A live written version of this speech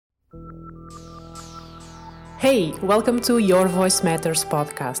Hey, welcome to Your Voice Matters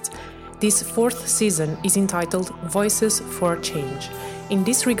podcast. This fourth season is entitled Voices for Change. In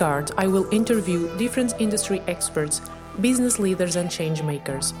this regard, I will interview different industry experts, business leaders and change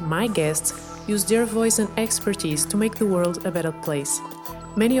makers. My guests use their voice and expertise to make the world a better place.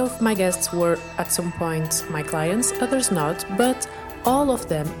 Many of my guests were at some point my clients, others not, but all of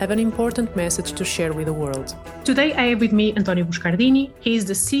them have an important message to share with the world. Today I have with me António Buscardini. He is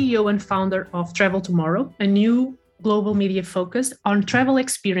the CEO and founder of Travel Tomorrow, a new global media focused on travel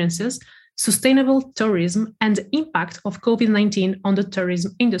experiences, sustainable tourism, and the impact of COVID-19 on the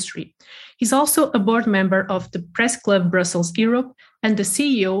tourism industry. He's also a board member of the Press Club Brussels Europe and the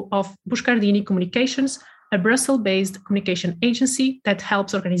CEO of Buscardini Communications, a Brussels-based communication agency that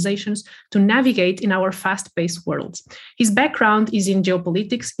helps organizations to navigate in our fast-paced world. His background is in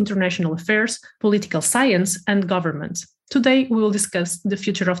geopolitics, international affairs, political science, and government. Today, we will discuss the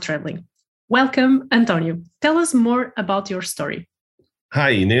future of traveling. Welcome, António. Tell us more about your story.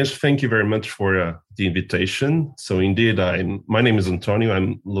 Hi, Inês. Thank you very much for the invitation. So indeed, my name is António.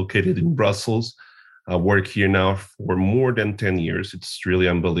 I'm located in Brussels. I work here now for more than 10 years. It's really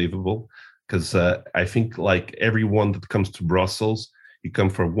unbelievable. Because I think like everyone that comes to Brussels, you come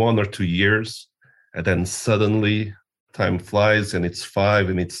for 1 or 2 years, and then suddenly time flies and it's 5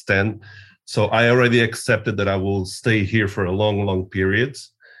 and it's 10. So I already accepted that I will stay here for a long, long period.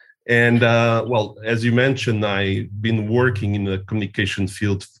 And well, as you mentioned, I've been working in the communication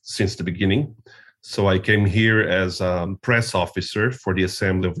field since the beginning. So I came here as a press officer for the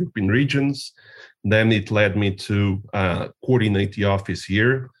Assembly of European Regions. Then it led me to coordinate the office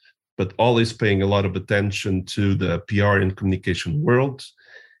here, but always paying a lot of attention to the PR and communication world.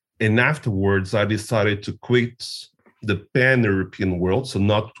 And afterwards, I decided to quit the pan-European world, so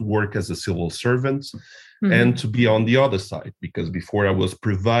not to work as a civil servant, and to be on the other side, because before I was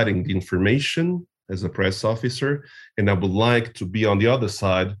providing the information as a press officer, and I would like to be on the other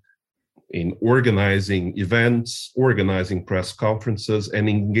side in organizing events, organizing press conferences, and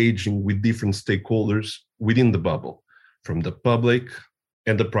engaging with different stakeholders within the bubble, from the public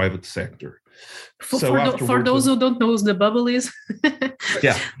and the private sector. For those who don't know what the bubble is,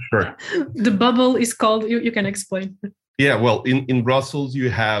 yeah, sure. The bubble is called, you can explain. Yeah, well, in Brussels, you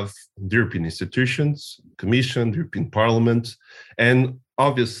have the European institutions, Commission, the European Parliament, and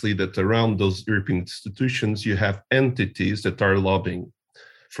obviously that around those European institutions, you have entities that are lobbying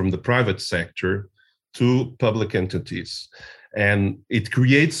from the private sector to public entities. And it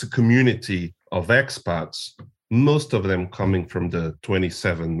creates a community of expats, most of them coming from the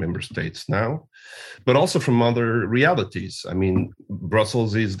 27 member states now, but also from other realities. I mean,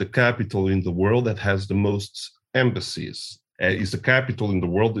 Brussels is the capital in the world that has the most embassies, is the capital in the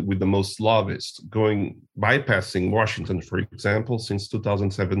world with the most lobbyists, bypassing Washington, for example, since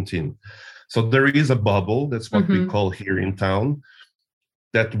 2017. So there is a bubble, that's what we call here in town,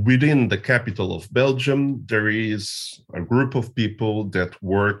 that within the capital of Belgium, there is a group of people that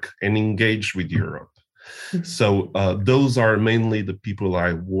work and engage with Europe. So those are mainly the people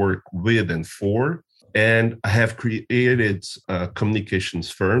I work with and for. And I have created a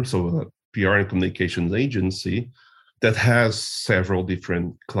communications firm, so a PR and communications agency that has several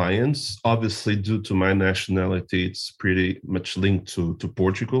different clients. Obviously, due to my nationality, it's pretty much linked to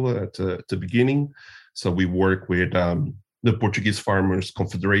Portugal at the beginning. So we work with the Portuguese Farmers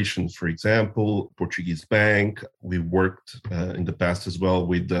Confederation, for example, Portuguese Bank. We worked in the past as well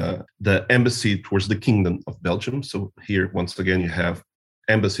with the embassy towards the Kingdom of Belgium. So here, once again, you have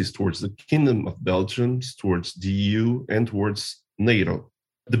embassies towards the Kingdom of Belgium, towards the EU, and towards NATO.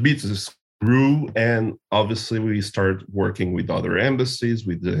 The business grew, and obviously we started working with other embassies,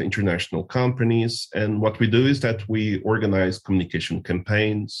 with the international companies. And what we do is that we organize communication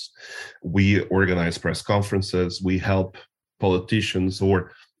campaigns, we organize press conferences, we help politicians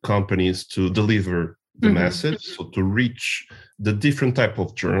or companies to deliver the message, so to reach the different type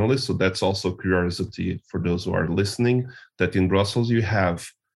of journalists. So that's also curiosity for those who are listening, that in Brussels you have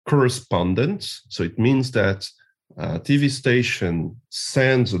correspondents. So it means that a TV station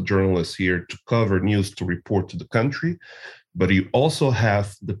sends a journalist here to cover news, to report to the country, but you also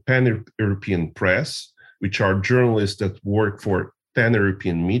have the pan-European press, which are journalists that work for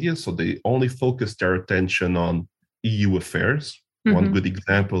pan-European media, so they only focus their attention on EU affairs. One good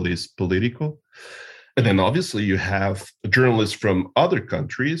example is Politico. And then obviously you have journalists from other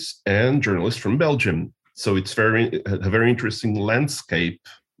countries and journalists from Belgium. So it's a very interesting landscape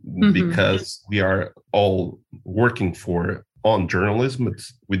because we are all working on journalism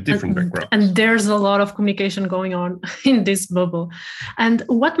with different backgrounds. And there's a lot of communication going on in this bubble. And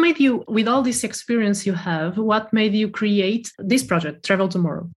what made you, with all this experience you have, what made you create this project, Travel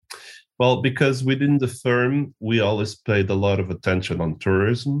Tomorrow? Well, because within the firm, we always paid a lot of attention on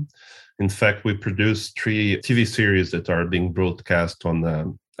tourism. In fact, we produced 3 TV series that are being broadcast on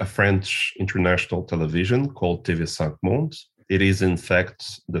a French international television called TV5 Monde. It is, in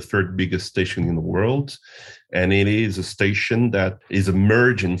fact, the third biggest station in the world. And it is a station that is a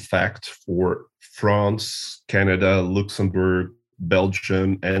merge, in fact, for France, Canada, Luxembourg,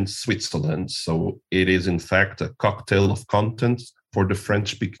 Belgium, and Switzerland. So it is, in fact, a cocktail of content for the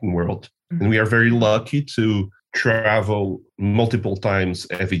French-speaking world. And we are very lucky to travel multiple times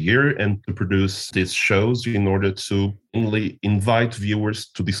every year and to produce these shows in order to only invite viewers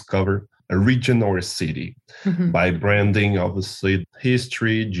to discover a region or a city by branding, obviously,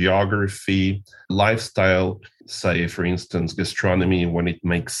 history, geography, lifestyle, say, for instance, gastronomy when it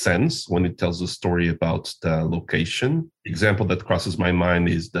makes sense, when it tells a story about the location. Example that crosses my mind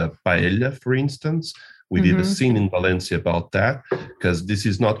is the paella, for instance. We did a scene in Valencia about that because this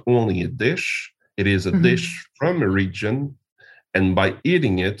is not only a dish, it is a dish from a region. And by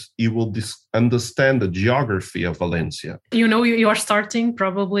eating it, you will understand the geography of Valencia. You know, you are starting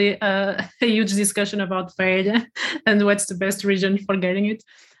probably a huge discussion about paella and what's the best region for getting it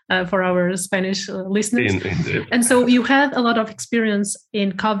for our Spanish listeners. Indeed. And so you had a lot of experience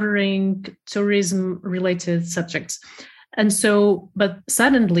in covering tourism-related subjects. And so, but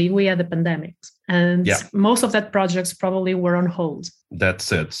suddenly we had a pandemic. And most of that projects probably were on hold. That's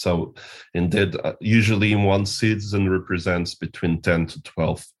it. So indeed, usually one season represents between 10 to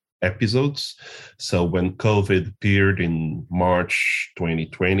 12 episodes. So when COVID appeared in March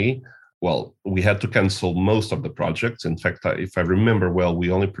 2020, well, we had to cancel most of the projects. In fact, if I remember well,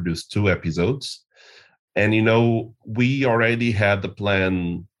 we only produced 2 episodes. And, you know, we already had the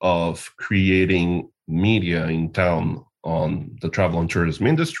plan of creating media in town on the travel and tourism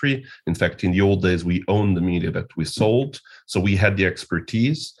industry. In fact, in the old days, we owned the media that we sold. So we had the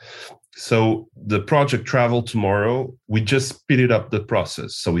expertise. So the project Travel Tomorrow, we just speeded up the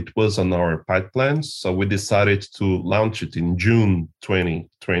process. So it was on our pipeline. So we decided to launch it in June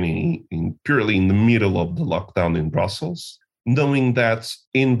 2020, purely in the middle of the lockdown in Brussels, knowing that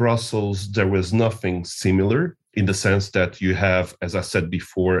in Brussels, there was nothing similar, in the sense that you have, as I said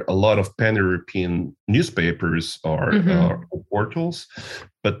before, a lot of pan-European newspapers or portals,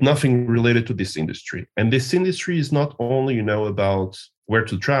 but nothing related to this industry. And this industry is not only, you know, about where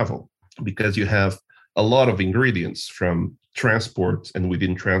to travel, because you have a lot of ingredients from transport, and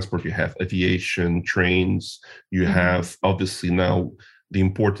within transport, you have aviation, trains, you have obviously now the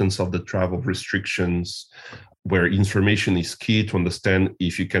importance of the travel restrictions, where information is key to understand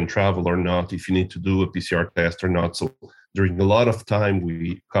if you can travel or not, if you need to do a PCR test or not. So during a lot of time,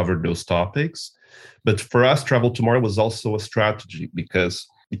 we covered those topics. But for us, Travel Tomorrow was also a strategy, because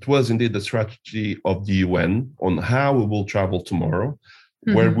it was indeed the strategy of the UN on how we will travel tomorrow,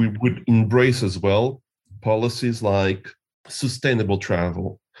 where we would embrace as well policies like sustainable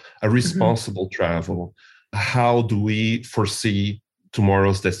travel, a responsible travel. How do we foresee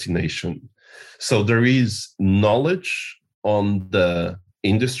tomorrow's destination? So there is knowledge on the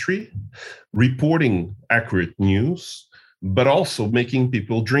industry, reporting accurate news, but also making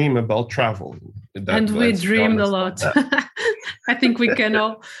people dream about travel. And we dreamed a lot. I think we can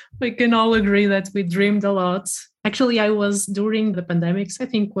all agree that we dreamed a lot. Actually, I was during the pandemics, I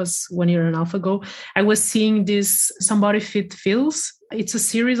think was 1.5 years ago, I was seeing this Somebody Fit Feels. It's a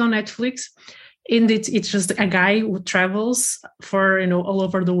series on Netflix. And it's just a guy who travels for, you know, all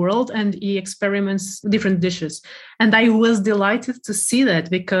over the world, and he experiments different dishes. And I was delighted to see that,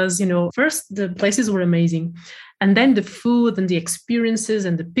 because, you know, first the places were amazing, and then the food and the experiences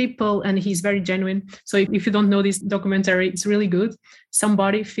and the people, and he's very genuine. So if you don't know this documentary, it's really good.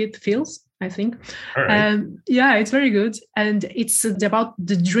 Somebody Fit Feels, I think. All right. Yeah, it's very good. And it's about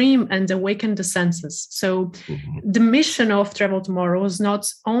the dream and awaken the senses. So the mission of Travel Tomorrow is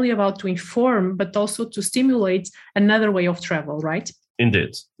not only about to inform, but also to stimulate another way of travel, right?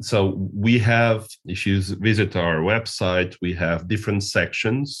 Indeed. So we have, if you visit our website, we have different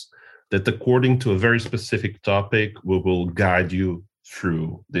sections that, according to a very specific topic, we will guide you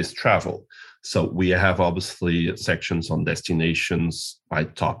through this travel. So we have obviously sections on destinations by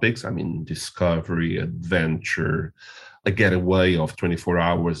topics. I mean, discovery, adventure, a getaway of 24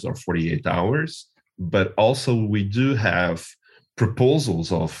 hours or 48 hours. But also we do have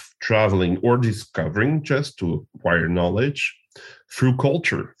proposals of traveling or discovering just to acquire knowledge through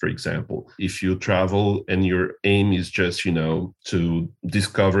culture, for example. If you travel and your aim is just, you know, to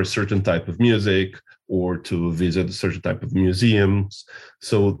discover a certain type of music or to visit a certain type of museums.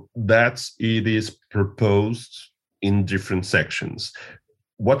 So it is proposed in different sections.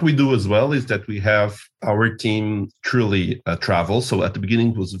 what we do as well is that we have our team truly travel. So at the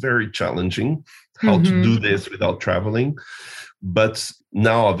beginning, it was very challenging how to do this without traveling. But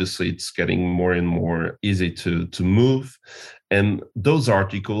now, obviously, it's getting more and more easy to move. And those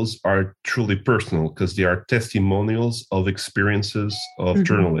articles are truly personal because they are testimonials of experiences of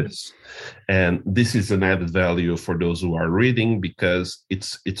journalists. And this is an added value for those who are reading because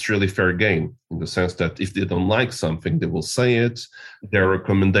it's really fair game in the sense that if they don't like something, they will say it. Their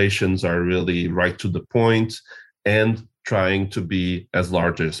recommendations are really right to the point and trying to be as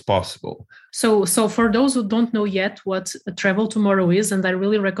large as possible. So for those who don't know yet what Travel Tomorrow is, and I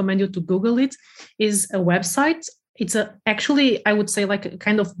really recommend you to Google it, is a website. It's actually, I would say, like a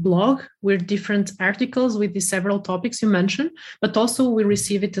kind of blog with different articles with the several topics you mentioned, but also we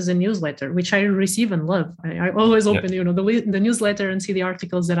receive it as a newsletter, which I receive and love. I always open, the newsletter and see the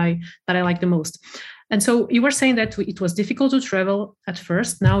articles that I like the most. And so you were saying that it was difficult to travel at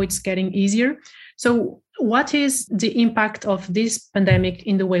first. Now it's getting easier. So what is the impact of this pandemic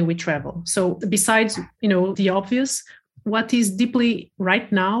in the way we travel? So besides, the obvious, what is deeply right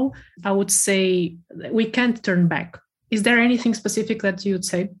now, I would say we can't turn back. Is there anything specific that you would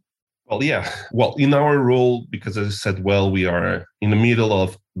say? Well, yeah. Well, in our role, because as I said, we are in the middle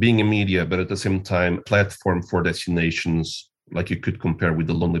of being a media, but at the same time, platform for destinations, like you could compare with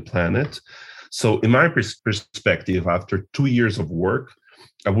the Lonely Planet. So in my perspective, after 2 years of work,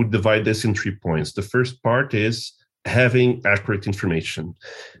 I would divide this in 3 points. The first part is having accurate information.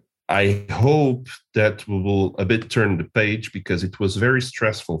 I hope that we will a bit turn the page because it was very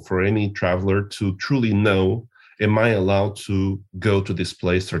stressful for any traveler to truly know, am I allowed to go to this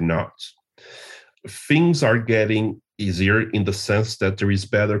place or not? Things are getting easier in the sense that there is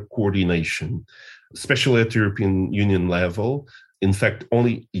better coordination, especially at the European Union level. In fact,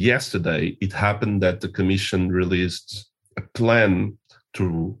 only yesterday it happened that the Commission released a plan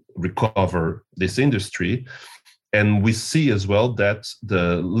to recover this industry. And we see as well that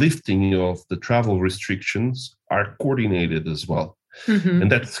the lifting of the travel restrictions are coordinated as well. And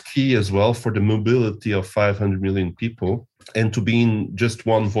that's key as well for the mobility of 500 million people and to be in just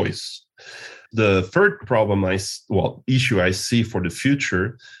one voice. The third issue I see for the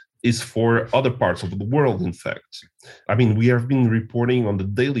future is for other parts of the world, in fact. I mean, we have been reporting on the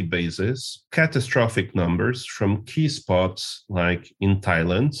daily basis catastrophic numbers from key spots like in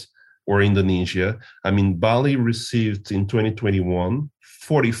Thailand or Indonesia. I mean, Bali received in 2021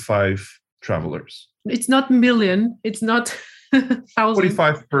 45 travelers. It's not million, it's not thousand.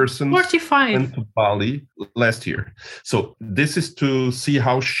 45 persons 45 went to Bali last year. So this is to see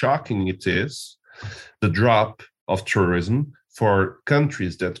how shocking it is, the drop of tourism for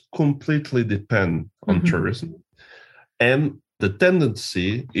countries that completely depend on tourism. And the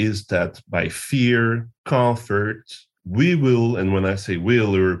tendency is that by fear, comfort, we will, and when I say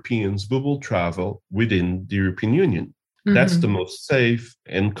will, Europeans, we will travel within the European Union. That's the most safe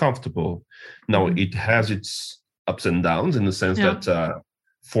and comfortable. Now, it has its ups and downs in the sense that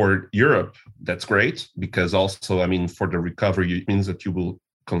for Europe, that's great because also, I mean, for the recovery, it means that you will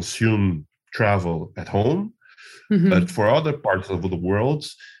consume travel at home. But for other parts of the world,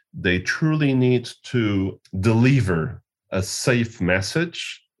 they truly need to deliver a safe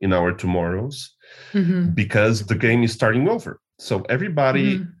message in our tomorrows because the game is starting over. So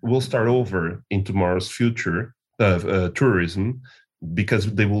everybody will start over in tomorrow's future of tourism because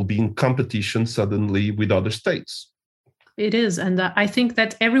they will be in competition suddenly with other states. It is. And I think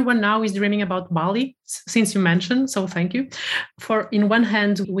that everyone now is dreaming about Bali, since you mentioned. So thank you. For in one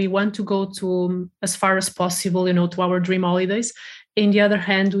hand, we want to go to as far as possible, to our dream holidays. In the other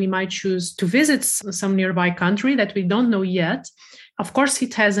hand, we might choose to visit some nearby country that we don't know yet. Of course,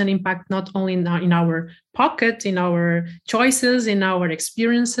 it has an impact not only in our pocket, in our choices, in our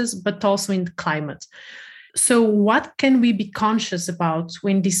experiences, but also in the climate. So what can we be conscious about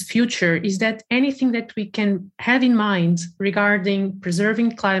in this future? Is that anything that we can have in mind regarding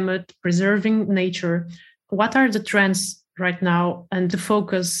preserving climate, preserving nature? What are the trends right now and the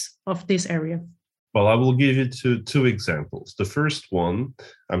focus of this area? Well, I will give you two examples. The first one,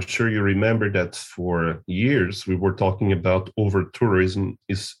 I'm sure you remember that for years we were talking about over-tourism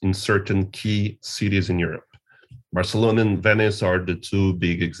is in certain key cities in Europe. Barcelona and Venice are the two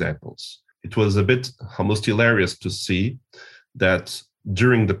big examples. It was a bit almost hilarious to see that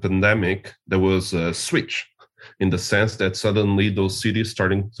during the pandemic, there was a switch in the sense that suddenly those cities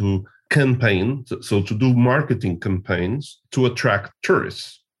starting to campaign, so to do marketing campaigns to attract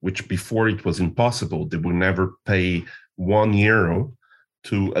tourists, which before it was impossible. They would never pay €1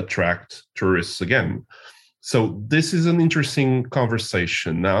 to attract tourists again. So this is an interesting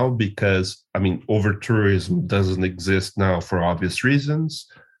conversation now because, over-tourism doesn't exist now for obvious reasons,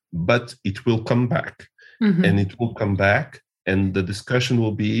 but it will come back. Mm-hmm. And it will come back, and the discussion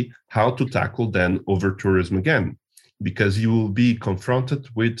will be how to tackle then over-tourism again, because you will be confronted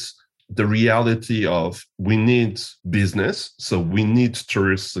with the reality of we need business, so we need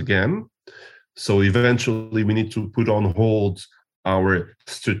tourists again. So eventually we need to put on hold our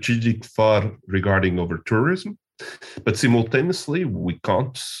strategic thought regarding over-tourism. But simultaneously, we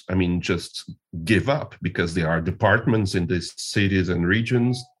can't, just give up, because there are departments in these cities and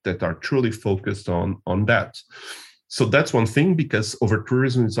regions that are truly focused on that. So that's one thing, because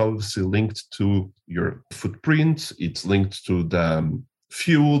over-tourism is obviously linked to your footprint. It's linked to the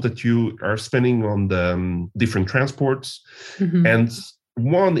fuel that you are spending on the different transports. Mm-hmm. And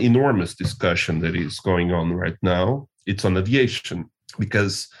one enormous discussion that is going on right now, it's on aviation,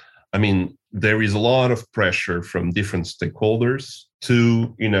 because there is a lot of pressure from different stakeholders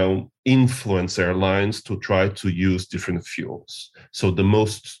to, influence airlines to try to use different fuels. So the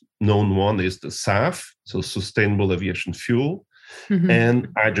most known one is the SAF, so sustainable aviation fuel, mm-hmm. and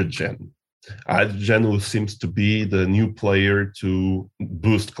hydrogen. Hydrogen seems to be the new player to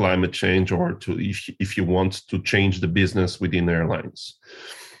boost climate change, or to, if you want to change the business within airlines.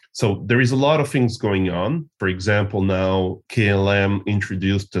 So there is a lot of things going on. For example, now KLM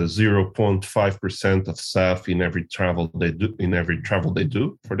introduced a 0.5% of SAF in every travel they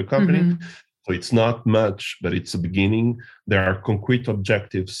do for the company. Mm-hmm. So it's not much, but it's a beginning. There are concrete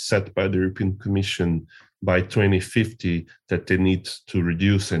objectives set by the European Commission by 2050 that they need to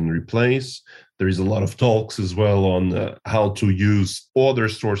reduce and replace. There is a lot of talks as well on how to use other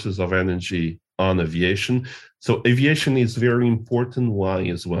sources of energy on aviation. So aviation is very important. Why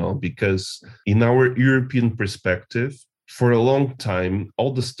as well? Because in our European perspective, for a long time,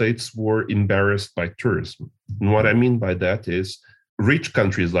 all the states were embarrassed by tourism. And what I mean by that is rich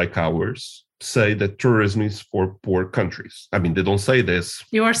countries like ours say that tourism is for poor countries. They don't say this.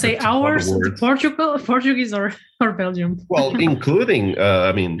 You are saying ours, Portuguese or Belgium? Well, including,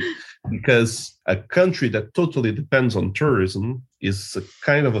 because a country that totally depends on tourism is a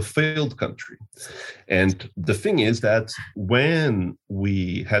kind of a failed country. And the thing is that when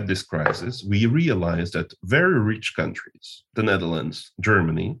we had this crisis, we realized that very rich countries, the Netherlands,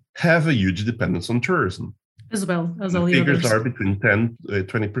 Germany, have a huge dependence on tourism. As well as all the the figures others. are between 10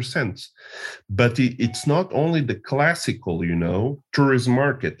 20%. But it's not only the classical, tourism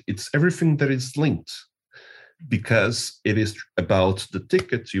market. It's everything that is linked, because it is about the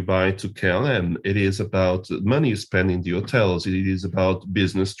tickets you buy to KLM. It is about the money you spend in the hotels. It is about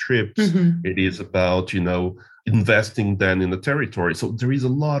business trips. Mm-hmm. It is about, investing then in the territory. So there is a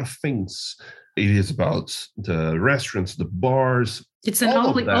lot of things. It is about the restaurants, the bars. It's an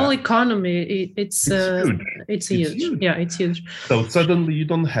all economy. It's huge. It's huge. Yeah, it's huge. So suddenly you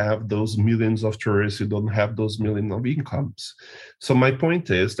don't have those millions of tourists. You don't have those millions of incomes. So my point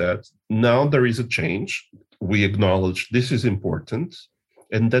is that now there is a change. We acknowledge this is important,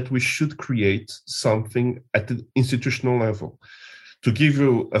 and that we should create something at the institutional level. To give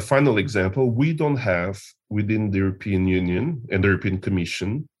you a final example, we don't have within the European Union and the European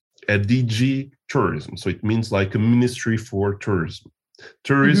Commission a DG tourism. So it means like a ministry for tourism.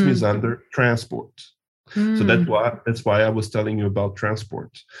 Tourism Mm-hmm. is under transport. Mm. So that's why I was telling you about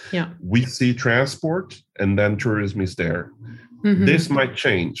transport. Yeah. We see transport and then tourism is there. Mm-hmm. This might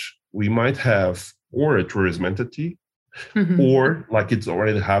change. We might have or a tourism entity, mm-hmm. or like it's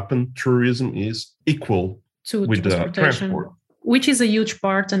already happened, tourism is equal to with the transport. Which is a huge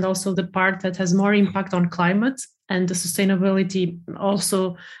part, and also the part that has more impact on climate and the sustainability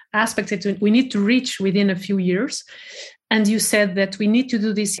also aspects that we need to reach within a few years. And you said that we need to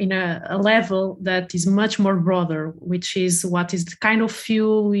do this in a level that is much more broader, which is what is the kind of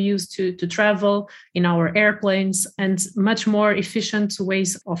fuel we use to travel in our airplanes, and much more efficient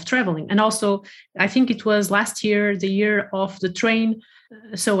ways of traveling. And also, I think it was last year, the year of the train.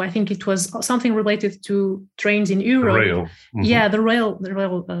 So I think it was something related to trains in Europe. Rail. Mm-hmm. Yeah, the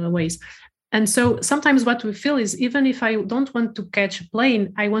railways. And so sometimes what we feel is, even if I don't want to catch a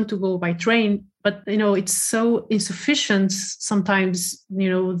plane, I want to go by train. But, it's so insufficient sometimes,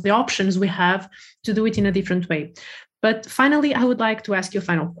 the options we have to do it in a different way. But finally, I would like to ask you a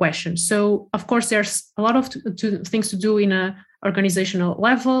final question. So, of course, there's a lot of things to do in a organizational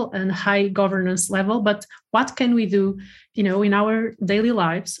level and high governance level. But what can we do, in our daily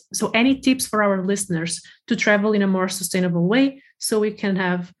lives? So any tips for our listeners to travel in a more sustainable way so we can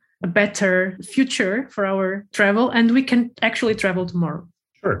have a better future for our travel and we can actually travel tomorrow?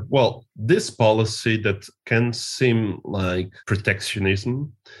 Sure. Well, this policy that can seem like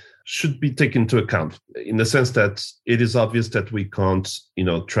protectionism, should be taken into account in the sense that it is obvious that we can't,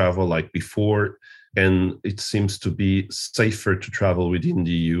 travel like before. And it seems to be safer to travel within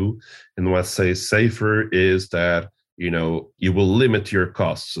the EU. And what I say safer is that, you will limit your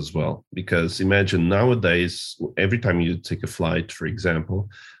costs as well. Because imagine nowadays, every time you take a flight, for example,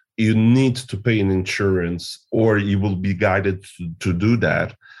 you need to pay an insurance or you will be guided to do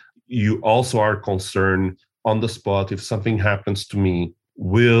that. You also are concerned on the spot, if something happens to me,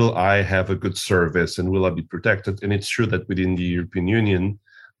 will I have a good service and will I be protected? And it's true that within the European Union,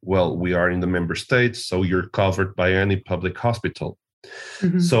 well, we are in the member states, so you're covered by any public hospital.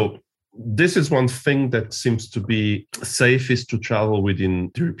 Mm-hmm. So this is one thing that seems to be safe, is to travel within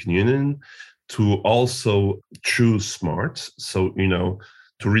the European Union, to also choose smart. So,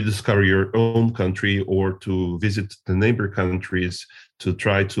 to rediscover your own country or to visit the neighbor countries, to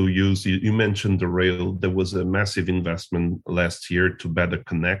try to use, you mentioned the rail. There was a massive investment last year to better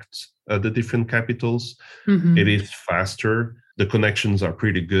connect the different capitals. Mm-hmm. It is faster. The connections are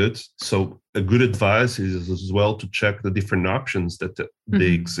pretty good. So a good advice is as well to check the different options that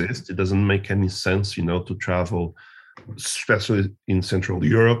they exist. It doesn't make any sense, to travel, especially in Central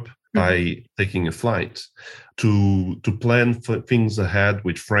Europe, by taking a flight, to plan for things ahead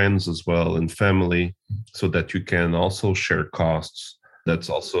with friends as well and family, so that you can also share costs. That's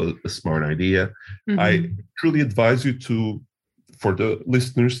also a smart idea. Mm-hmm. I truly advise you for the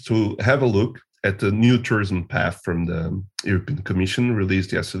listeners to have a look at the new tourism path from the European Commission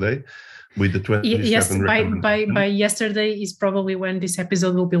released yesterday, with the 27 yes, by yesterday is probably when this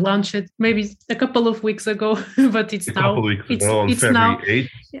episode will be launched. Maybe a couple of weeks ago, but it's now. On February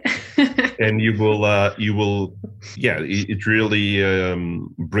 8th, and you will. Yeah, it really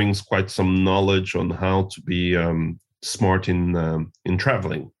brings quite some knowledge on how to be smart in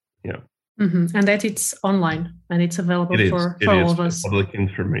traveling. Yeah, and that it's online and it's available for all of us. Public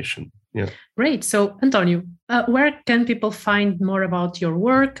information. Yeah. Great. So, António, where can people find more about your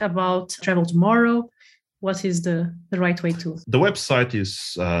work, about Travel Tomorrow? What is the right way to? The website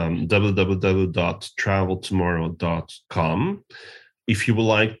is www.traveltomorrow.com. If you would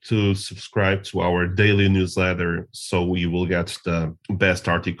like to subscribe to our daily newsletter, so you will get the best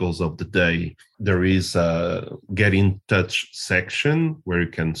articles of the day, there is a Get in Touch section where you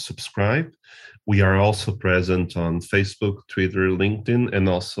can subscribe. We are also present on Facebook, Twitter, LinkedIn, and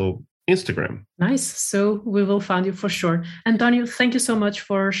also Instagram. Nice. So we will find you for sure. António, thank you so much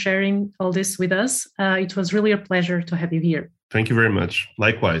for sharing all this with us. It was really a pleasure to have you here. Thank you very much.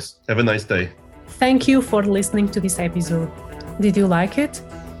 Likewise. Have a nice day. Thank you for listening to this episode. Did you like it?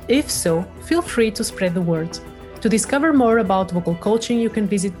 If so, feel free to spread the word. To discover more about vocal coaching, you can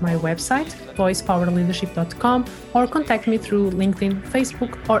visit my website, voicepowerleadership.com, or contact me through LinkedIn,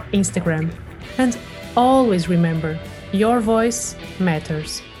 Facebook, or Instagram. And always remember, your voice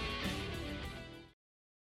matters.